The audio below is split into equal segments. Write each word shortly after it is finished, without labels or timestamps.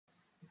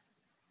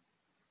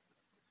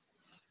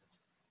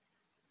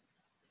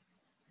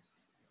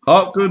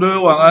好，各位同学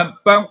晚安。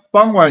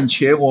傍晚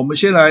前，我们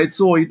先来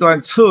做一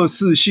段测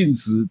试性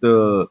质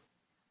的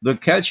The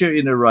Catcher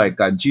in the Rye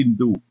赶进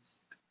度。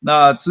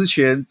那昨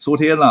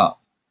天啦，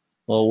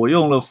我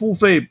用了付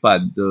费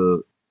版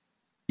的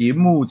荧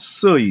幕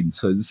摄影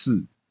程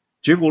式，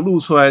结果录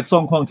出来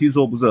状况听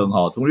说不是很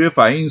好，同学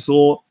反映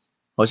说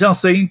好像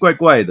声音怪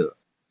怪的，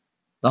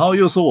然后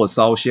又说我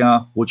烧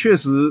瞎，我确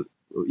实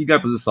应该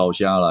不是烧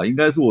瞎啦，应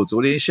该是我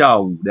昨天下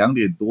午2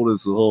点多的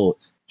时候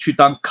去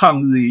当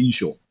抗日英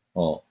雄。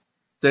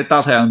在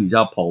大太阳底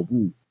下跑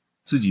步，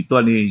自己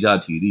锻炼一下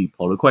体力，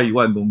跑了快1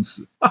万公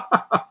尺，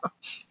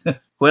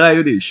回来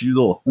有点虚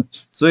弱，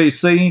所以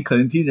声音可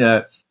能听起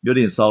来有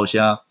点烧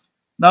瞎。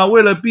那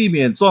为了避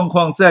免状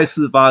况再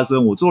次发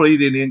生，我做了一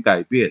点点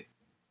改变。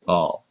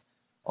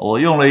我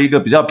用了一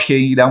个比较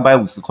便宜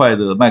250块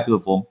的麦克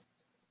风，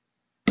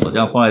我这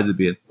样放在这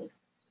边，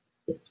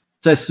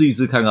再试一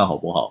次看看好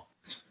不好。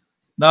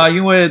那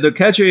因为 The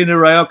Catcher in the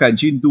Rye 要赶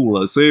进度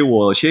了，所以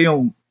我先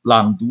用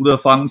朗读的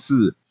方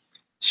式。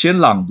先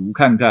朗读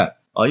看看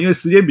因为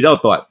时间比较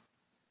短，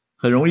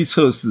很容易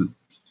测试，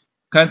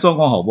看状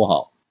况好不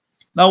好。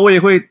那我也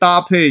会搭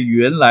配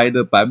原来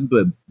的版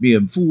本，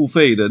免付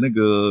费的那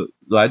个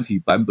软体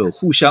版本，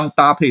互相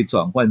搭配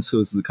转换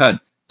测试，看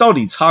到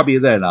底差别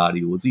在哪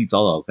里，我自己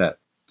找找看。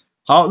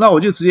好，那我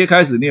就直接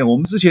开始念。我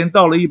们之前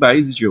到了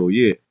119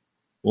页，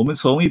我们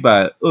从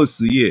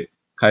120页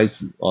开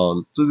始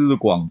这就是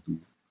广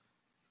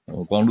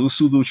读，广读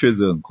速度确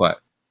实很快。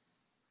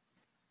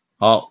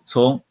好，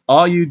从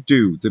All you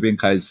do 这边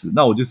开始，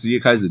那我就直接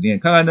开始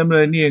念，看看能不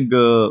能念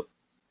个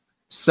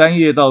3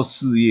页到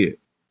4页。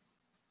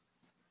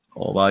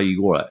我把它移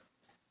过来。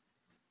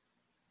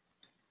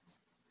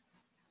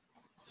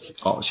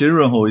好，先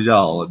润喉一下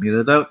好了，免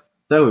得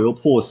待会又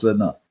破声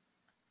了。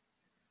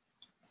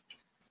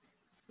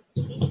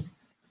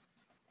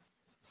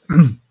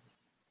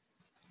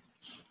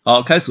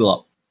好，开始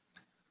了。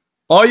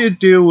All you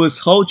do is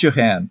hold your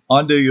hand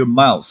under your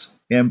mouth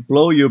and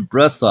blow your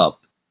breath up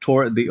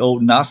toward the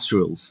old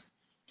nostrils.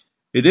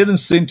 It didn't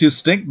seem to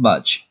stink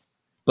much,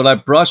 but I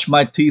brushed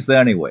my teeth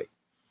anyway.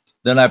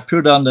 Then I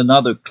put on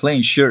another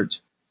clean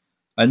shirt.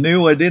 I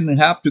knew I didn't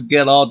have to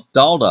get all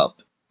dolled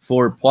up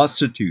for a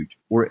prostitute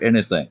or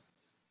anything,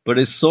 but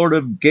it sort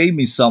of gave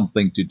me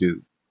something to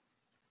do.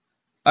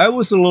 I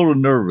was a little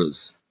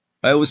nervous.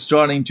 I was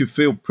starting to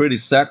feel pretty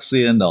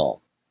sexy and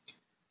all.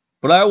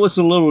 But I was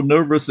a little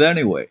nervous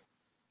anyway.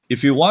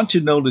 If you want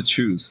to know the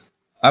truth,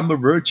 I'm a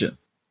virgin.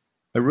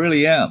 I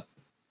really am.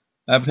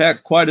 I've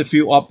had quite a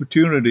few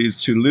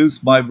opportunities to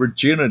lose my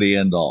virginity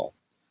and all,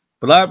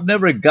 but I've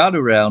never got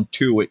around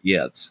to it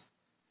yet.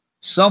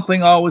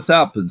 Something always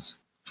happens.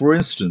 For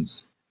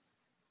instance,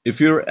 if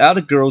you're at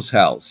a girl's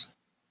house,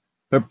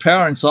 her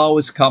parents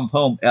always come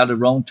home at the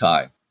wrong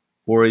time,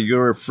 or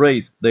you're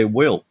afraid they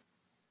will.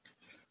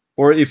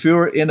 Or if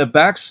you're in the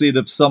backseat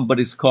of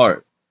somebody's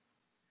car,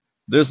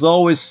 there's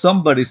always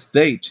somebody's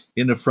date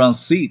in the front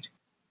seat.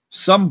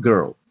 Some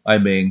girl, I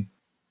mean,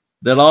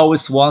 that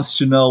always wants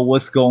to know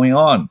what's going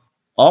on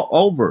all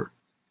over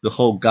the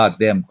whole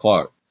goddamn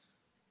car.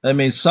 I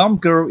mean, some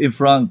girl in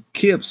front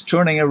keeps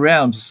turning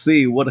around to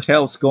see what the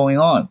hell's going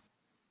on.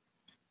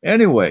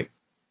 Anyway,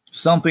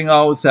 something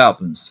always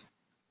happens.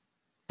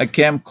 I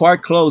came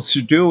quite close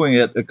to doing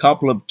it a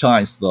couple of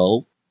times,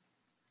 though.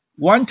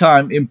 One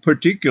time in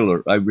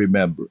particular, I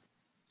remember.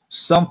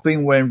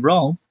 Something went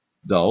wrong,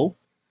 though.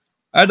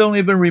 I don't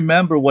even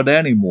remember what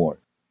anymore.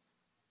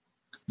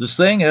 The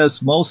thing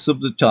is, most of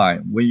the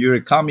time, when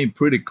you're coming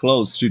pretty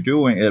close to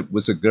doing it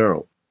with a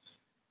girl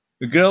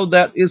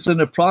that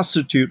isn't a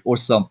prostitute or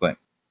something,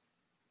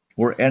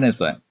 or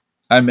anything,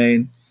 I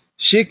mean,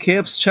 she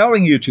keeps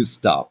telling you to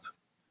stop.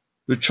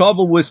 The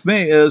trouble with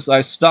me is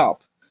I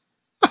stop.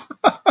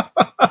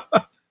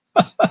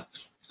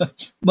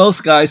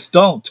 Most guys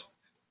don't.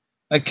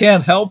 I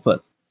can't help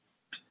it.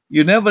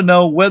 You never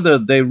know whether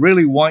they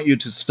really want you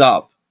to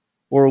stop,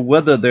 or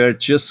whether they're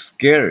just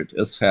scared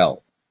as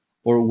hell,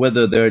 or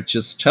whether they're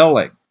just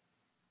telling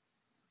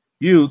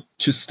you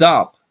to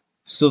stop,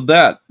 so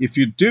that if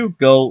you do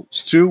go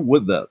through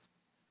with it,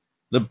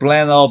 the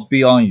blame will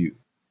be on you,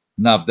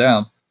 not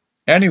them.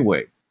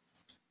 Anyway,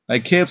 I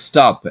keep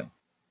stopping.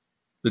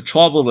 The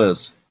trouble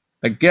is,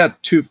 I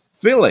get to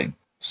feeling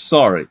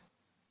sorry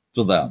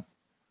for them.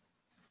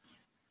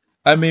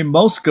 I mean,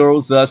 most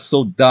girls are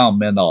so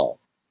dumb and all.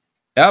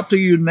 After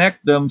you neck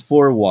them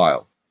for a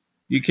while,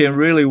 you can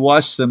really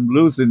watch them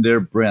losing their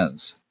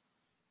brains.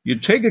 You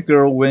take a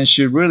girl when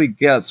she really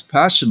gets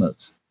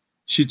passionate.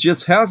 She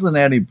just hasn't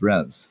any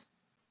brains.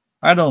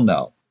 I don't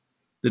know.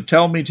 They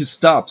tell me to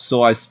stop,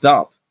 so I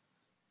stop.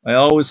 I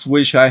always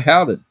wish I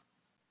hadn't.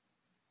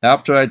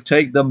 After I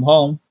take them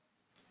home.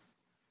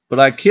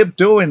 But I keep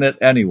doing it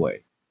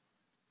anyway.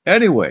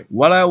 Anyway,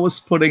 while I was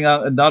putting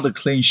on another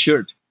clean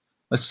shirt,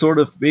 I sort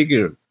of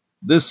figured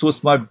this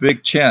was my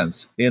big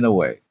chance, in a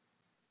way.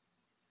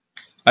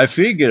 I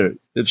figured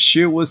if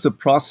she was a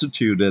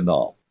prostitute and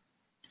all,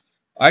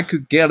 I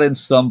could get in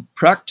some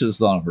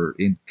practice on her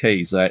in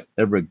case I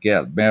ever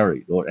get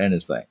married or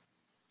anything.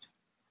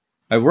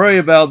 I worry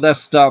about that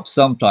stuff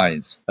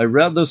sometimes. I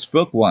read this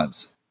book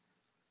once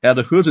at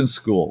a Houghton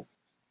school.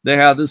 They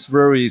had this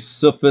very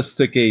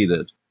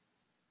sophisticated,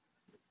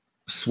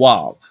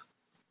 suave,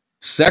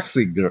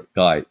 sexy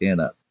guy in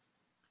it.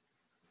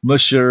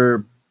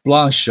 Monsieur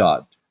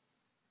Blanchard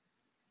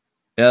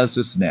as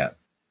his name,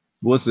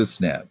 was his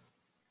name.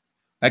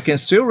 I can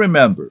still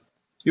remember.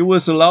 It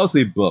was a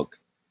lousy book,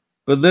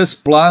 but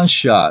this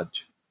Blanchard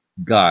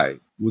guy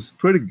was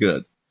pretty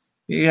good.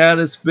 He had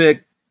his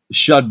big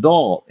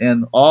chateau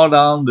and all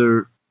down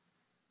the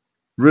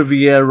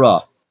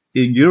Riviera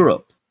in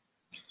Europe.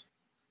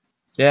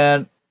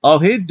 And all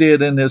he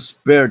did in his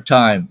spare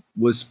time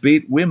was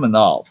beat women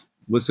off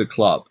with a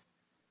club.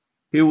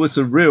 He was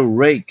a real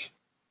rake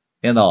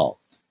and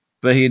all,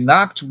 but he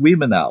knocked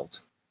women out.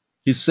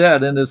 He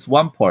said in this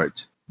one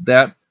part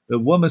that a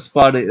woman's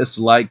body is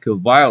like a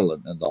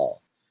violin and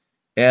all,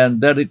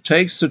 and that it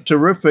takes a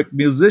terrific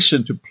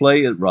musician to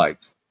play it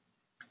right.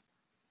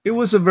 It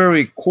was a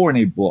very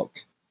corny book.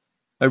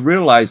 I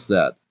realized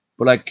that,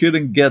 but I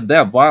couldn't get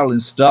that violin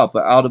stuff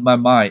out of my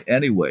mind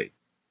anyway.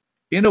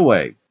 In a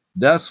way,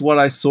 that's what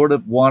I sort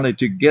of wanted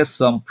to get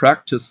some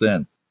practice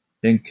in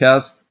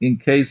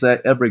case I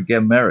ever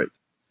get married.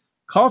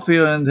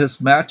 Caulfield and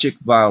his magic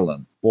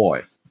violin,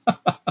 boy,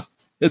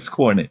 it's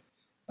corny.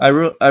 I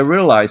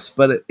realize,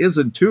 but it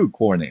isn't too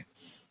corny.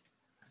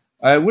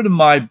 I wouldn't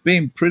mind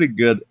being pretty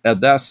good at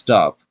that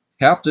stuff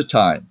half the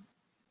time.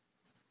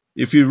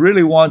 If you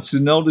really want to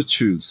know the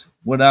truth,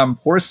 when I'm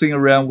horsing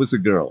around with a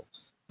girl,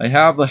 I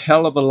have a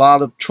hell of a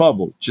lot of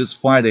trouble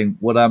just finding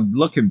what I'm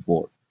looking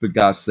for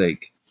God's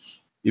sake.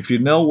 If you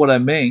know what I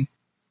mean,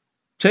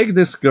 take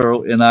this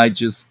girl and I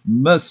just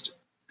missed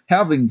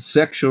having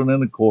sexual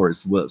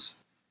intercourse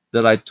with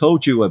that I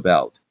told you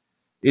about.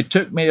 It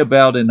took me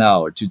about an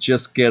hour to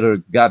just get her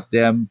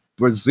goddamn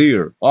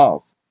brassiere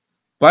off.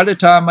 By the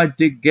time I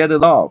did get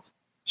it off,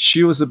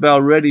 she was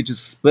about ready to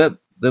spit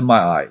in my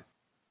eye.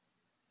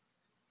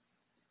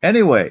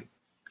 Anyway,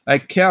 I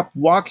kept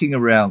walking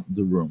around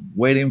the room,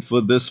 waiting for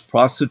this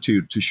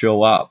prostitute to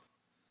show up.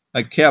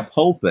 I kept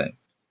hoping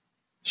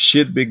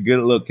she'd be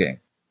good looking.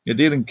 I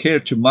didn't care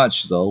too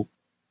much, though.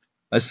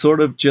 I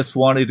sort of just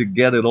wanted to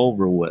get it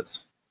over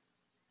with.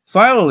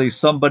 Finally,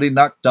 somebody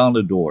knocked on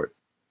the door,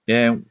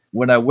 and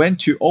when I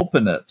went to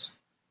open it,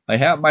 I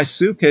had my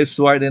suitcase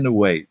right in the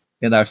way,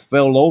 and I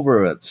fell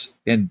over it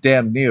and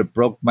damn near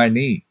broke my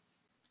knee.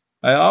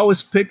 I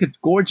always pick a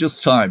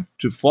gorgeous time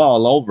to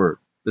fall over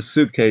the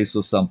suitcase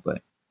or something.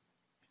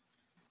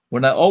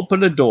 When I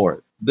opened the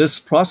door, this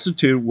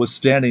prostitute was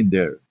standing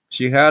there.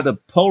 She had a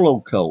polo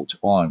coat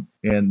on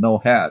and no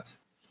hat.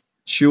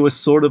 She was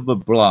sort of a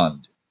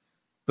blonde,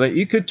 but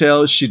you could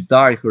tell she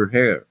dyed her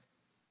hair.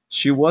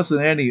 She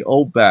wasn't any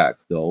old bag,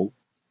 though.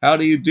 How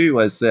do you do?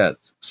 I said.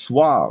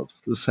 Suave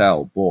as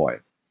hell, boy.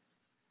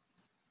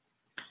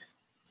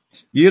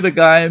 You the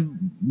guy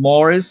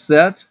Morris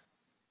said?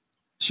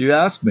 She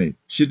asked me.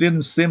 She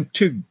didn't seem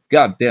too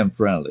goddamn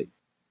friendly.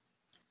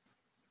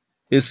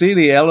 Is he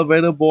the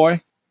elevator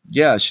boy?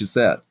 Yeah, she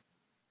said.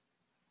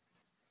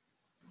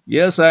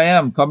 Yes, I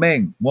am. Come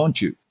in,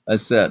 won't you? I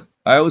said.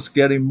 I was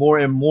getting more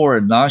and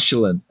more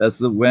nonchalant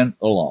as it went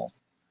along.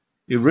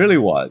 It really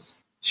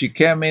was. She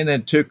came in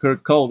and took her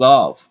coat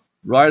off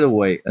right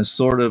away and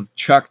sort of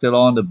chucked it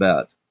on the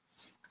bed.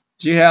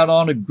 She had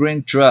on a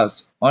green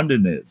dress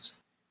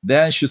underneath.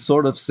 Then she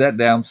sort of sat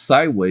down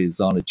sideways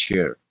on a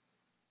chair.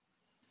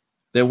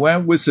 They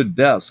went with her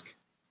desk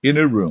in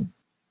her room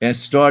and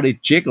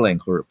started jiggling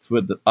her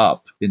foot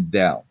up and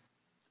down.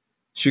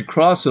 She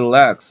crossed her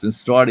legs and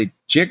started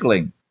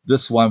jiggling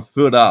this one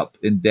foot up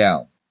and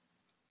down.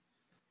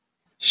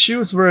 She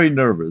was very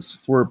nervous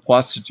for a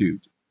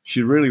prostitute.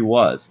 She really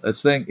was. I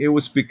think it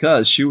was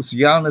because she was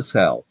young as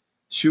hell.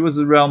 She was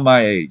around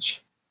my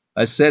age.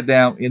 I sat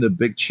down in a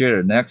big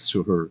chair next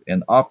to her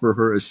and offered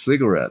her a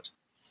cigarette.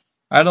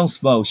 I don't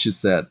smoke, she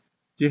said.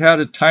 She had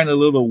a tiny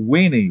little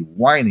whiny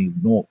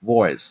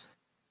voice.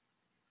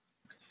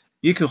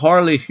 You could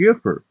hardly hear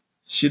her.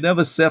 She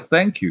never said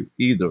thank you,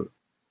 either.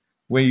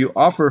 When you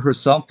offered her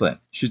something,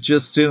 she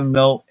just didn't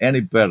know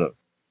any better.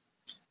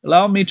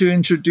 Allow me to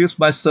introduce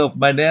myself.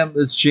 My name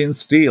is Jean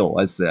Steele,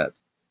 I said.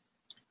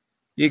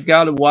 You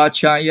got a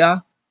watch on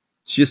ya?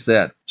 She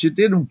said. She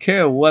didn't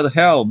care what the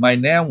hell my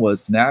name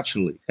was,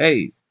 naturally.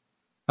 Hey,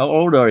 how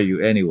old are you,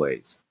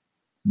 anyways?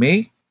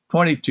 Me?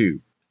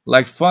 22.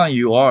 Like fun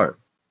you are.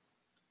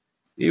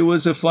 It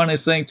was a funny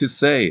thing to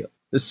say.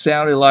 It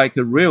sounded like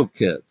a real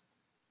kid.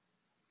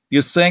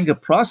 You think a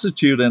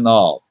prostitute and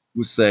all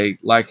would say,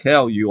 like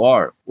hell you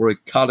are, or a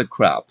cut of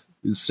crap,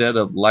 instead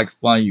of like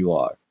fun you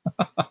are.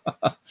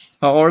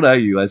 How old are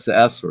you? I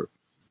asked her.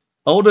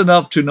 Old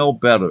enough to know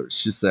better,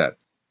 she said.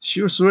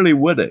 She was really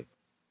witty.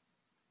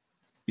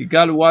 You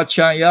got a watch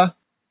on ya?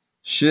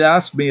 She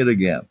asked me it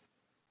again.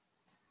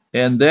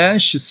 And then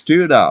she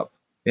stood up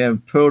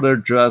and pulled her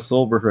dress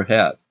over her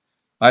head.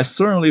 I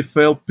certainly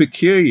felt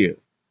peculiar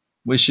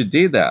when she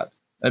did that.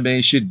 I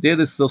mean, she did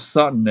it so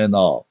sudden and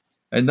all.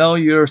 I know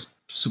you're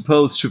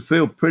supposed to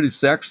feel pretty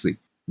sexy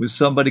when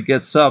somebody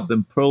gets up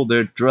and pulls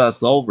their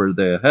dress over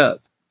their head.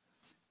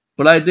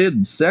 But I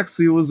didn't.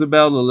 Sexy was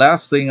about the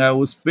last thing I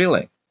was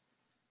feeling.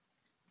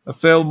 I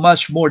felt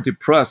much more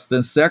depressed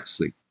than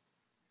sexy.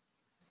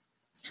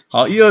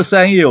 好，1、2、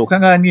3页，我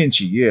看看念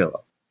几页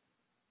了。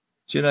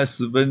现在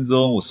10分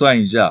钟，我算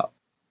一下，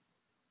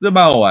这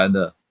蛮好玩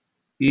的。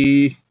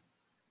1、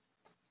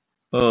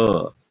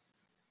2、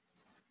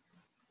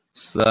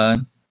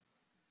3、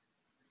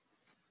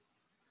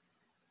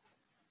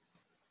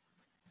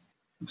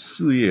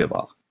4页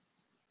吧。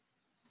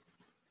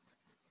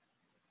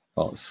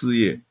好，4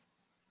页。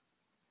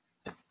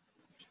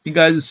应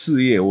该是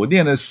4页，我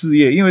念了4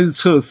页，因为是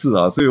测试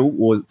啊，所以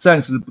我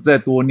暂时不再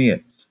多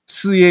念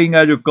，4页应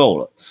该就够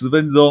了，10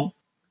分钟。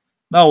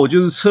那我就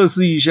是测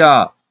试一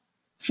下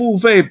付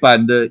费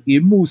版的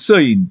萤幕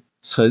摄影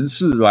程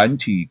式软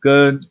体，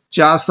跟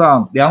加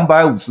上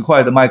250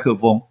块的麦克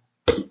风，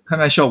看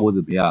看效果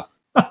怎么样。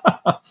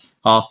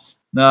好，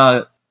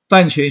那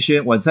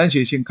晚餐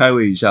前先开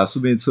会一下，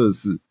顺便测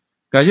试。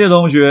感谢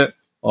同学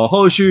哦，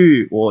后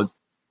续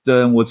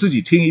等我自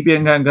己听一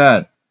遍看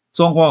看。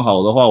状况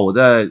好的话，我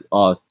再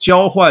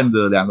交换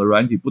的2个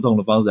软体不同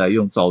的方式来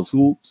用，找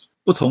出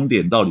不同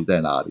点到底在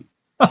哪里。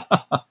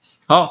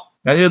好，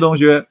感谢同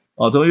学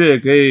同学也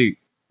可以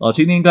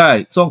听听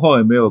看状况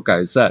有没有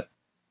改善。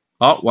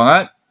好，晚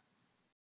安。